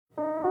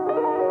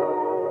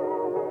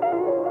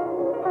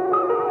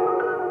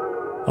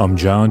I'm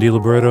John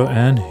DiLibretto,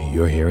 and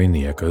you're hearing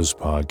the Echoes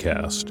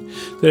podcast.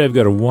 Today I've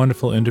got a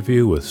wonderful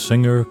interview with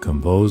singer,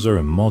 composer,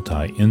 and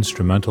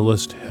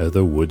multi-instrumentalist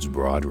Heather Woods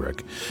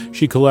Broderick.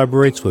 She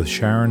collaborates with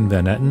Sharon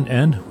Van Etten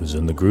and was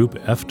in the group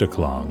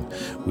Efterklang.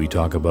 We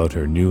talk about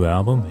her new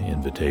album,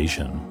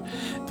 Invitation.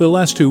 For the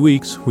last 2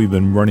 weeks, we've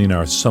been running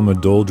our Summer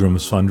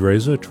Doldrums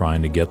fundraiser,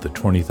 trying to get the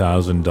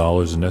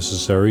 $20,000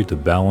 necessary to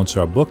balance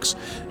our books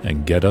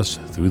and get us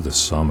through the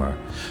summer.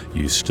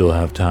 You still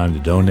have time to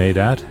donate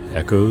at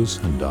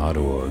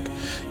echoes.org.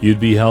 You'd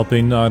be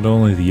helping not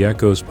only the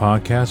Echoes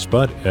podcast,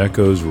 but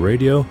Echoes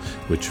Radio,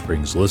 which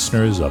brings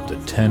listeners up to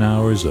 10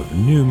 hours of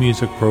new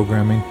music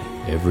programming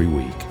every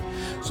week.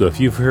 So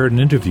if you've heard an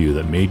interview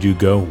that made you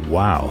go,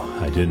 wow,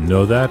 I didn't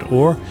know that,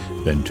 or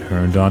been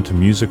turned on to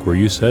music where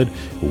you said,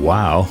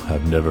 wow,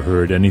 I've never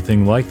heard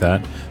anything like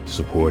that,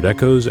 support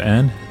Echoes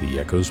and the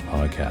Echoes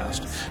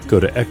podcast.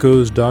 Go to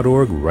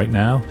echoes.org right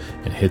now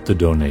and hit the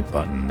donate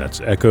button.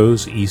 That's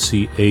echoes,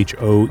 ECHOES.org,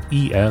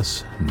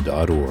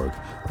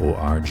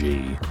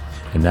 O-R-G.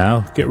 And now,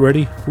 get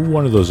ready for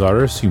one of those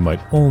artists you might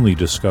only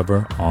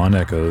discover on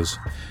Echoes,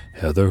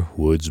 Heather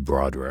Woods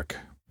Broderick.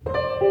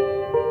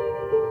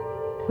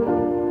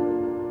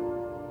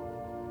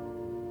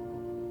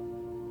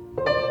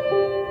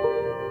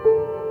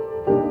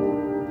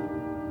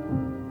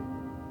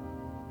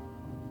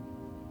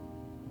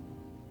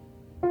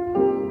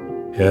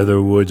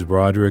 Heather Woods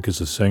Broderick is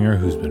a singer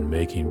who's been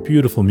making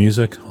beautiful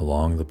music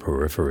along the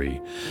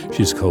periphery.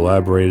 She's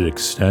collaborated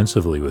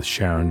extensively with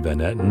Sharon Van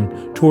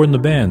Etten, toured in the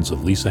bands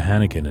of Lisa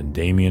Hannigan and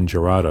Damien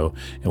Jurado,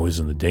 and was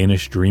in the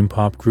Danish dream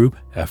pop group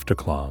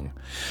Efterklang.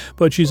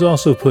 But she's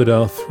also put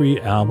out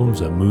 3 albums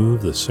that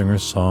move the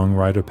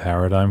singer-songwriter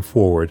paradigm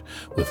forward,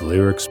 with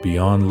lyrics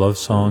beyond love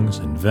songs,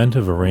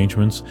 inventive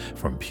arrangements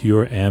from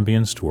pure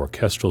ambience to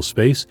orchestral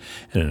space,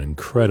 and an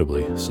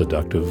incredibly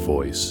seductive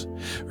voice.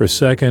 Her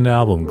second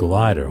album,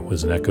 Glider,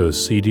 was an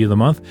Echoes CD of the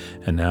month,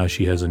 and now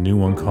she has a new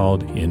one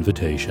called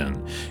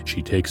Invitation.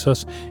 She takes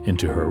us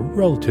into her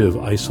relative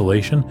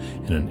isolation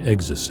in an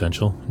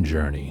existential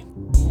journey.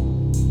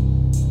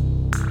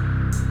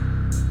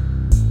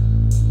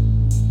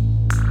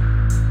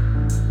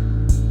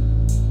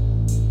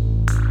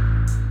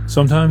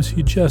 Sometimes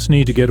you just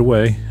need to get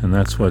away, and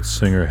that's what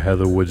singer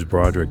Heather Woods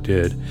Broderick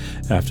did.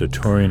 After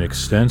touring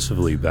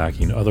extensively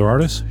backing other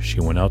artists, she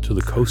went out to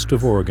the coast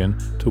of Oregon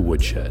to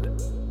woodshed.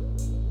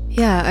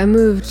 Yeah, I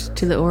moved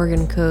to the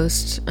Oregon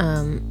coast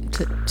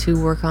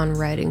to work on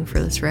writing for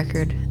this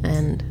record,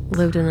 and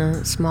lived in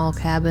a small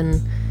cabin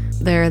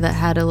there that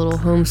had a little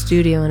home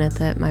studio in it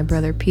that my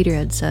brother Peter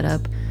had set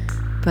up.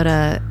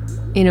 But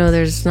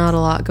there's not a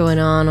lot going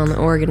on the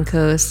Oregon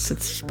coast.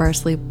 It's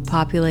sparsely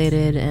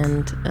populated,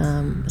 and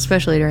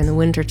especially during the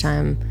winter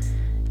time.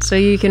 So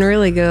you can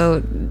really go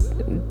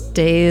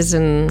days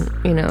and,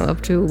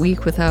 up to a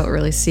week without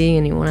really seeing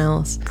anyone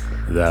else.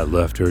 That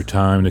left her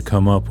time to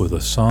come up with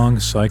a song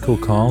cycle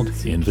called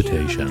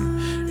Invitation.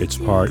 It's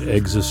part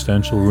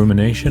existential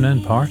rumination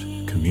and part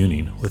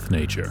communing with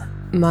nature.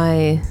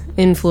 My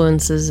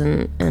influences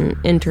and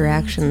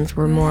interactions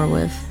were more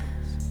with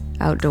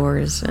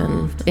outdoors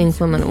and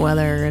inclement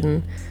weather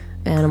and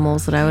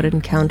animals that I would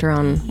encounter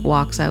on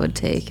walks I would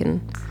take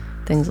and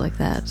things like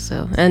that.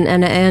 So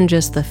and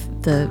just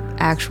the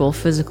actual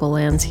physical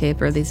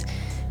landscape, or these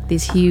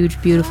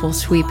huge, beautiful,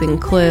 sweeping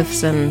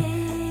cliffs, and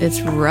it's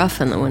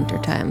rough in the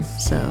wintertime.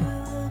 So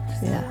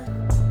yeah.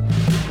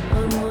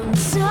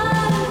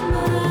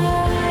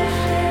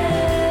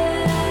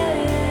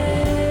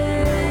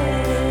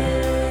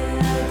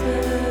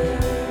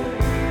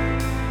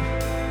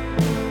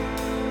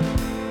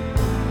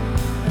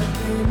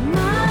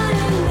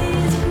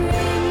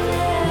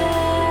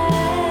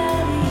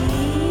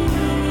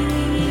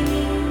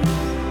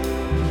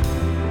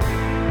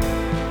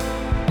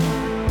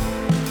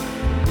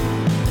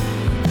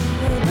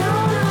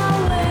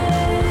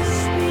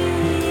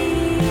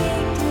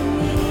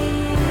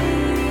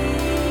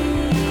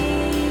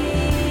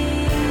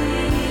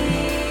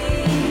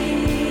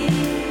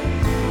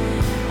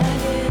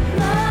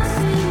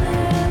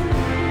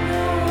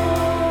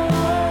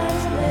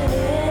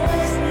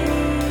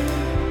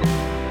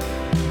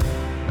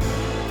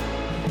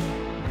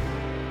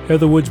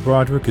 Heather Woods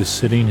Broderick is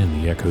sitting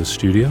in the Echoes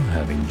studio,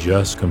 having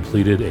just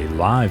completed a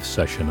live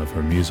session of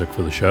her music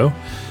for the show.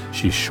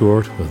 She's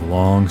short, with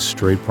long,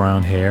 straight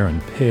brown hair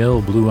and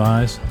pale blue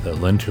eyes that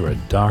lend her a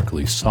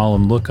darkly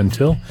solemn look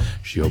until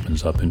she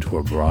opens up into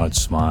a broad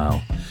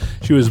smile.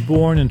 She was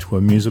born into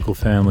a musical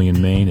family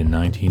in Maine in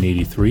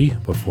 1983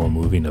 before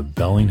moving to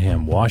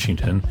Bellingham,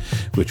 Washington,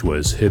 which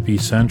was hippie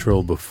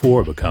central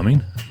before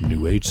becoming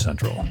New Age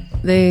central.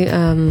 They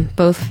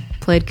both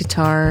played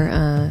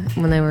guitar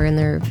when they were in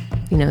their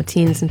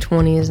teens and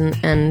 20s,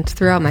 and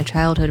throughout my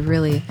childhood,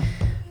 really.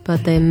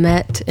 But they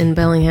met in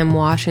Bellingham,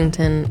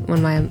 Washington,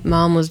 when my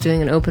mom was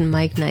doing an open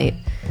mic night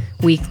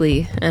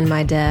weekly, and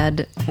my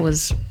dad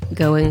was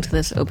going to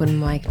this open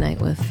mic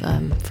night with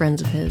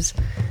friends of his.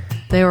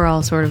 They were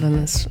all sort of in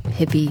this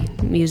hippie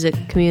music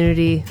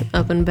community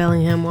up in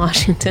Bellingham,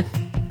 Washington.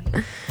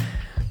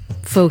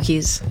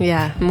 Folkies,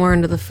 yeah, more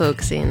into the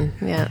folk scene,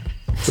 yeah.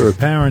 Her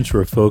parents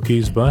were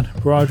folkies, but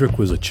Broderick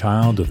was a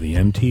child of the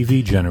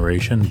MTV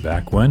generation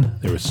back when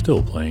they were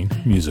still playing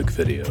music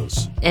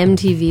videos.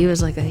 MTV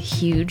was like a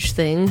huge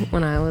thing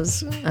when I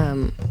was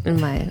in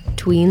my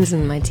tweens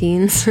and my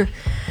teens.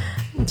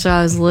 So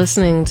I was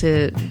listening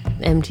to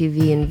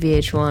MTV and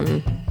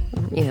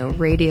VH1,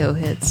 radio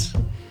hits.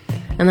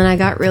 And then I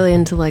got really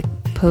into like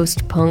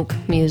post-punk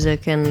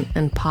music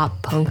and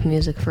pop-punk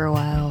music for a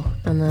while.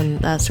 And then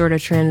that sort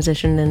of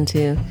transitioned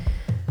into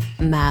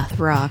math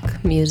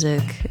rock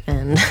music,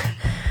 and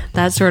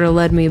that sort of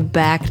led me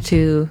back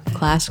to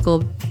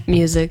classical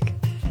music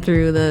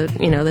through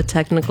the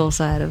technical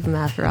side of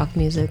math rock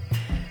music.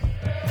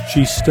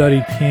 She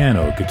studied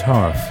piano,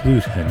 guitar,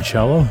 flute, and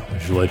cello,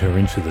 which led her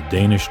into the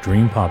Danish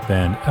dream pop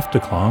band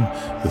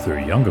Efterklang with her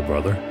younger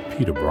brother,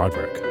 Peter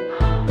Broderick.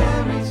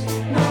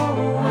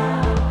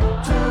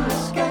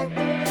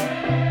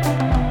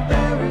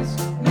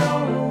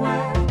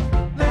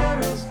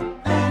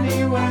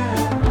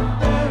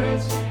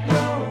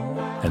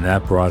 And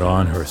that brought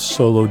on her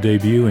solo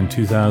debut in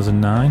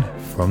 2009,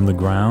 From the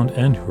Ground,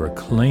 and her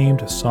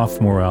acclaimed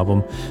sophomore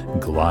album,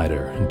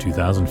 Glider, in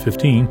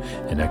 2015,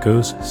 and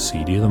Echo's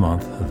CD of the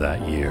Month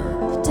that year.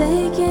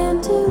 Taken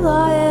to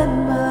lie in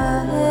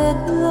my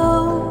head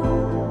below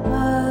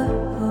my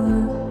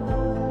heart,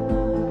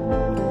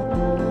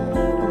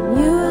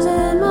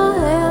 using my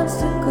hands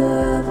to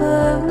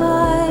cover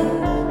my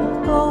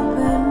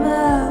open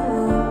mouth.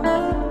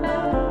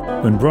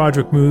 When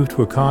Broderick moved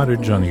to a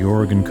cottage on the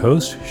Oregon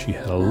coast, she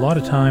had a lot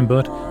of time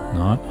but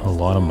not a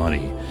lot of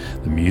money.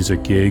 The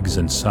music gigs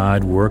and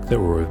side work that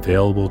were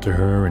available to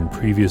her in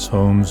previous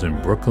homes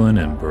in Brooklyn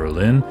and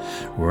Berlin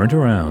weren't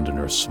around in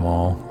her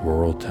small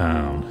rural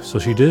town. So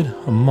she did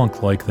a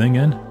monk-like thing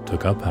and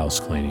took up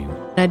house cleaning.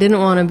 I didn't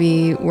want to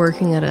be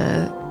working at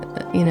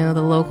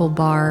the local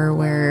bar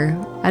where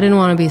I didn't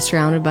want to be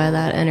surrounded by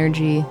that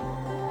energy.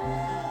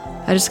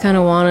 I just kind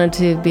of wanted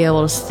to be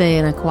able to stay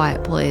in a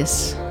quiet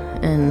place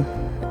and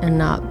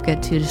not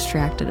get too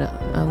distracted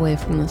away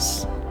from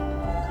this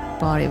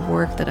body of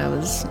work that I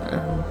was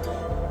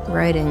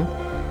writing.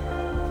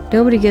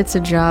 Nobody gets a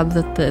job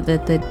that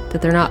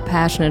they're not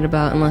passionate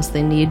about unless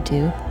they need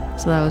to,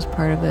 so that was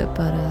part of it,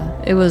 but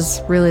it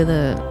was really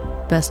the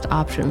best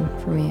option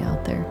for me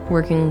out there,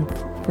 working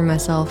for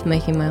myself,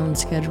 making my own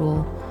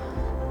schedule,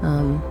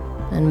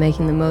 and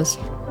making the most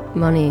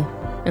money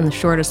in the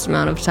shortest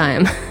amount of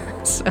time.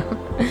 So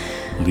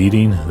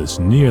Leading this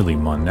nearly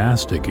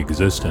monastic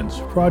existence,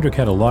 Broderick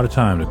had a lot of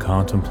time to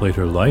contemplate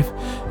her life,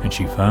 and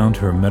she found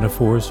her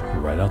metaphors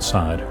right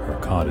outside her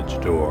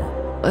cottage door.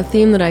 a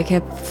theme that I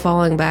kept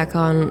falling back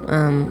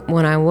on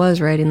when I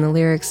was writing the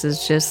lyrics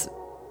is just,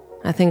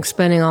 I think,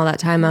 spending all that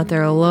time out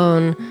there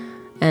alone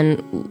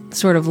and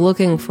sort of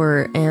looking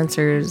for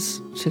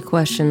answers to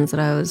questions that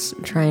I was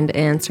trying to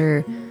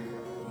answer,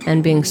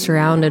 and being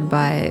surrounded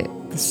by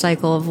the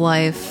cycle of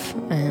life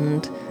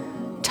and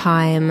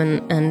time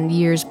and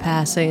years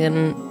passing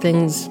and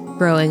things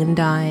growing and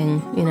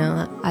dying. You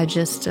know, I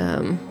just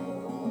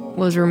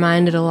was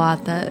reminded a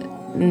lot that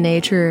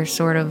nature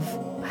sort of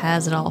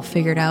has it all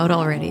figured out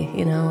already,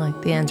 you know,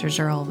 like the answers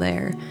are all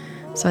there.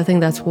 So I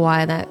think that's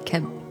why that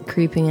kept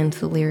creeping into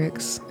the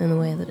lyrics in the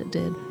way that it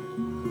did.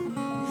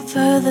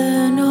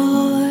 Further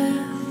north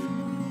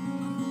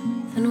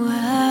than where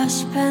I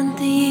spent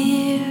the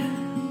year,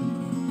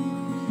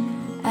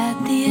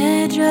 at the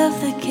edge of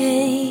the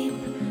cape,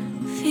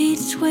 feet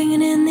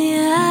swinging in the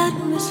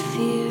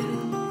atmosphere,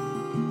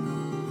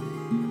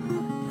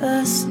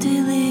 a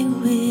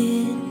stilling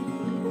wind,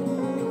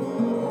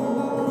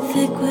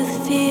 thick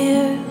with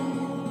fear,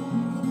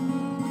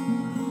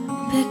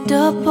 picked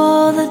up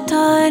all the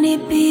tiny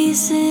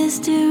pieces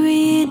to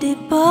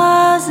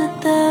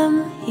redeposit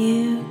them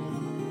here,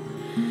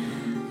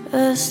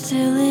 a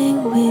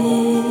stilling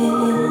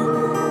wind.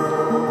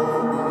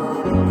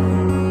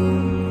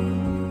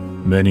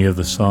 Many of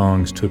the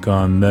songs took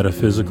on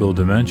metaphysical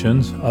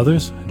dimensions,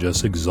 others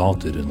just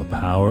exalted in the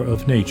power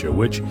of nature,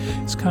 which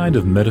is kind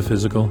of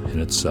metaphysical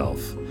in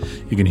itself.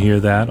 You can hear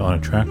that on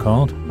a track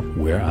called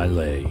Where I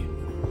Lay.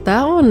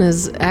 That one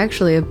is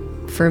actually,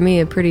 for me,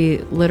 a pretty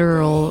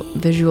literal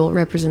visual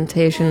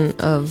representation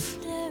of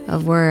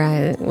where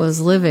I was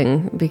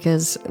living,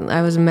 because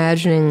I was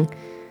imagining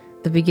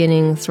the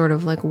beginning sort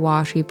of like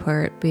washy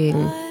part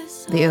being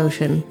the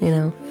ocean, you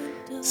know.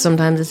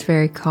 Sometimes it's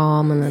very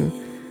calm and then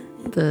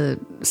the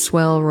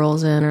swell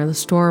rolls in or the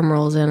storm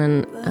rolls in,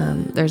 and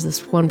there's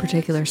this one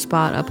particular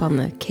spot up on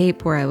the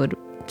Cape where I would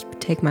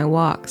take my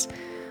walks,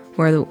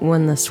 where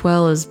when the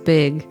swell is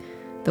big,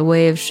 the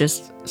waves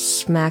just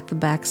smack the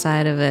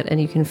backside of it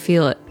and you can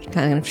feel it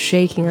kind of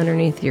shaking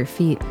underneath your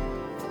feet.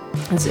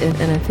 And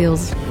it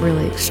feels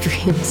really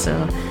extreme. So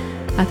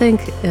I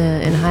think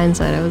in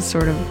hindsight I was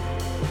sort of,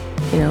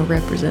 you know,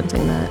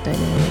 representing that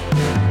dynamic.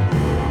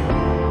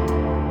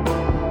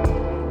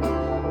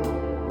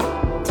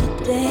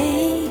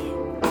 Today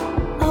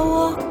I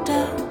walked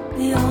out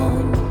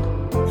beyond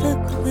the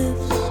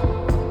cliffs,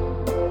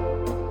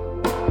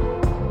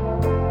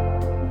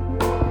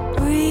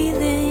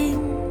 breathing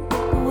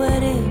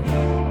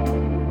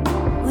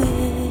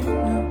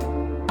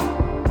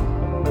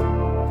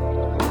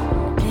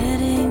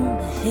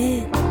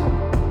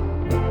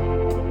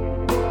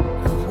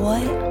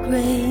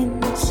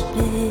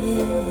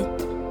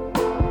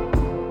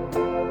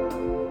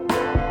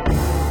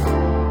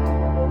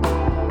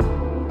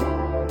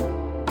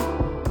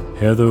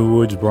Heather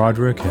Woods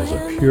Broderick has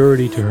a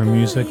purity to her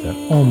music that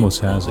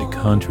almost has a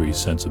country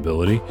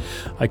sensibility.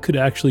 I could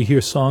actually hear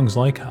songs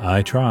like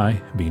I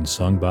Try being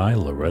sung by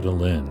Loretta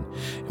Lynn.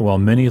 And while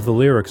many of the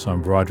lyrics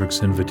on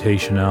Broderick's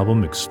Invitation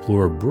album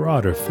explore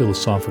broader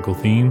philosophical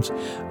themes,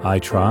 I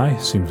Try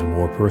seems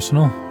more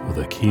personal, with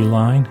a key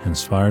line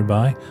inspired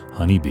by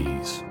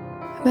honeybees.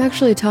 I'm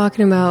actually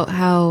talking about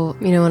how,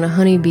 when a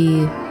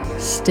honeybee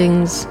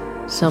stings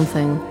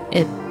something,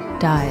 it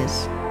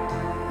dies.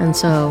 And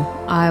so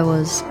I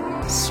was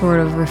sort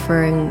of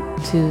referring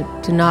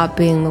to not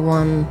being the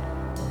one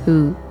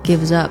who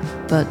gives up,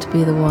 but to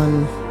be the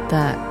one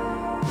that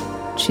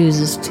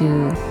chooses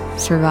to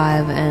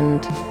survive,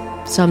 and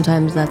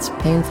sometimes that's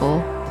painful,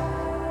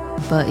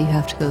 but you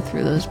have to go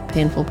through those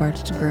painful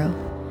parts to grow.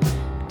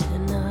 To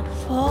not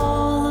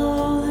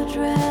follow the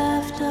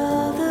draft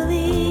of the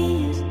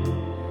leaves,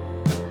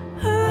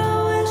 or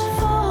always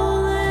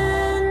fall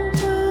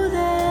into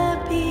their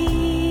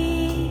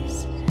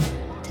peace.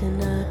 To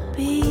not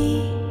be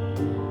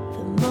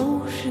the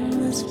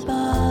motionless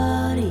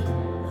body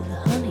of the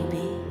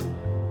honeybee,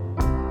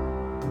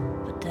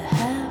 but to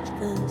have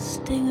the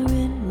stinger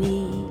in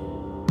me.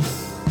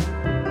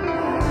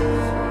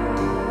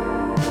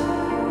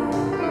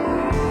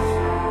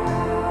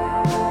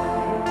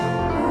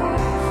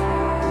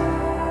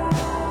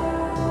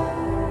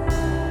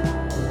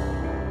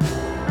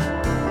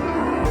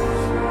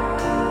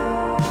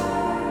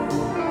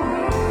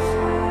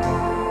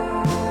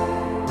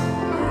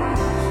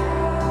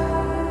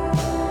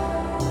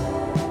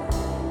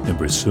 In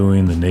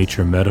pursuing the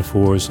nature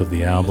metaphors of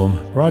the album,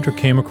 Broderick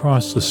came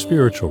across the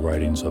spiritual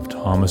writings of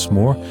Thomas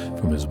More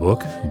from his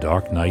book,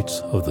 Dark Nights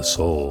of the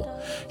Soul.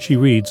 She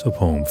reads a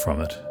poem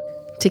from it.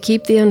 To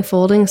keep the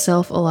unfolding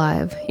self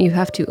alive, you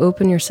have to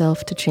open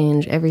yourself to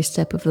change every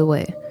step of the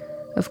way.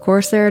 Of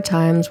course, there are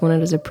times when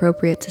it is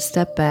appropriate to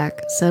step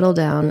back, settle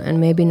down,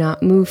 and maybe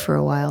not move for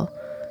a while.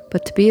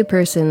 But to be a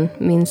person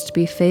means to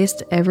be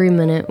faced every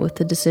minute with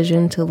the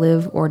decision to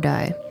live or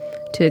die,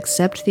 to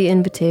accept the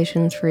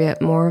invitations for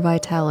yet more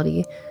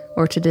vitality,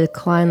 or to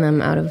decline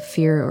them out of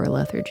fear or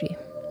lethargy.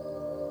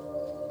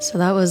 So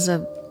that was a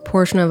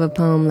portion of a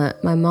poem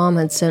that my mom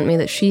had sent me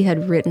that she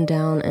had written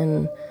down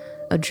in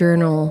a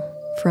journal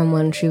from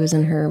when she was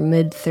in her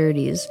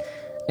mid-30s.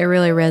 It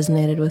really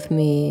resonated with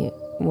me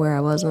where I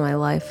was in my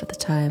life at the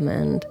time,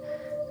 and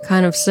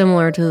kind of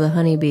similar to the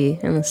honeybee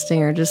and the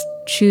stinger, just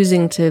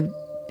choosing to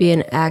be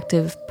an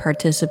active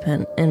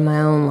participant in my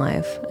own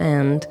life.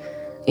 And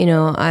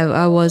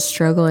I was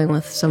struggling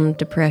with some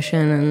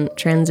depression and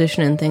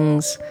transition and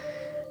things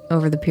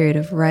over the period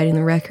of writing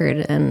the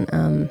record, and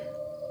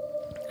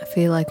I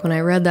feel like when I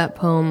read that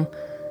poem,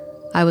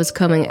 I was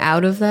coming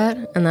out of that,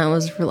 and that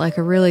was like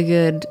a really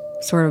good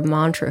sort of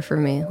mantra for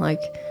me. Like,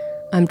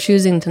 I'm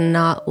choosing to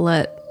not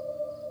let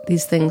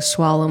these things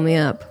swallow me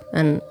up,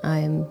 and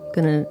I'm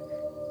gonna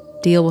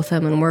deal with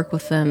them and work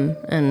with them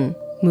and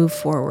move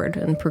forward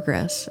and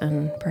progress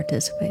and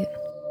participate.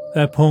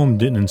 That poem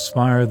didn't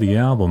inspire the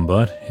album,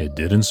 but it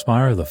did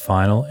inspire the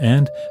final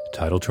and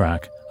title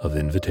track of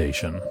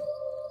Invitation.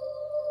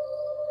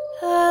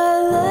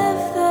 I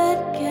left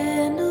that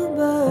candle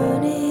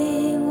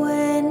burning.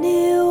 When do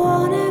you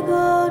wanna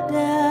go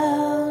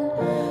down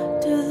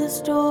to the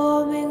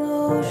storming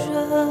ocean?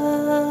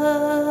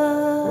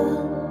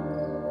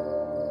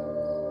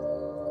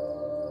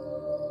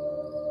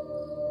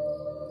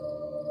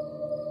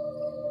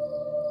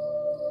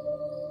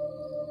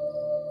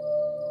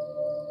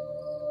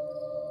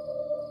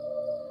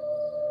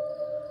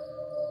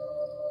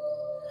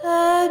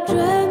 I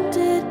dreamt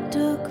it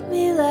took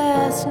me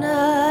last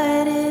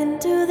night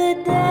into the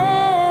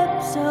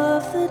depths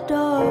of the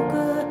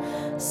darker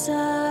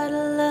side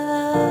of life.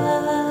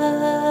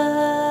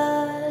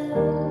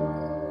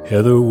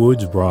 Heather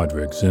Woods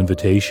Broderick's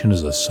Invitation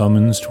is a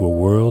summons to a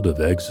world of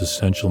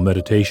existential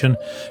meditation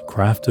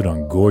crafted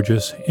on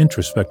gorgeous,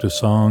 introspective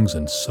songs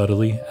and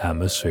subtly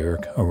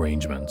atmospheric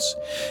arrangements.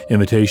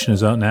 Invitation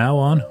is out now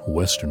on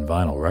Western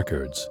Vinyl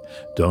Records.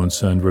 Don't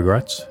send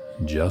regrets,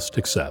 just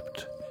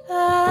accept.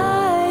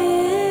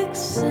 I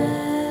accept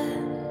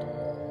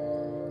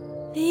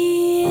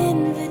the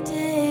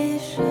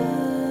invitation.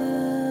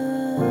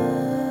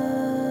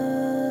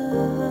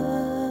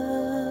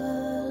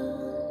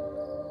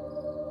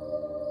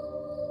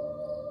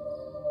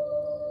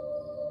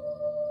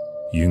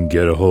 You can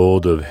get a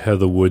hold of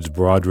Heather Woods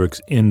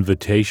Broderick's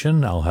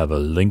Invitation. I'll have a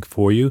link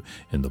for you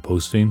in the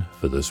posting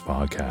for this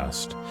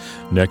podcast.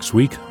 Next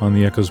week on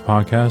the Echoes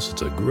podcast,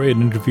 it's a great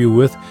interview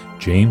with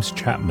James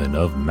Chapman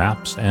of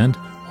Maps and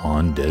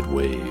On Dead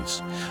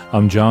Waves.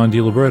 I'm John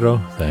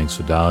DiLibretto. Thanks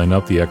for dialing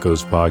up the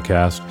Echoes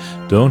podcast.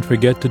 Don't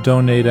forget to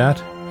donate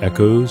at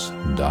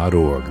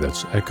echoes.org.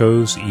 That's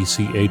echoes,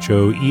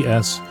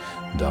 ECHOES.org,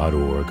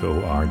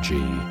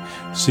 O-R-G.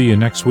 See you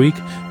next week,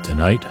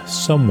 tonight,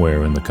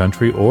 somewhere in the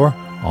country, or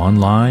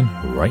online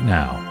right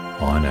now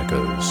on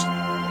Echoes.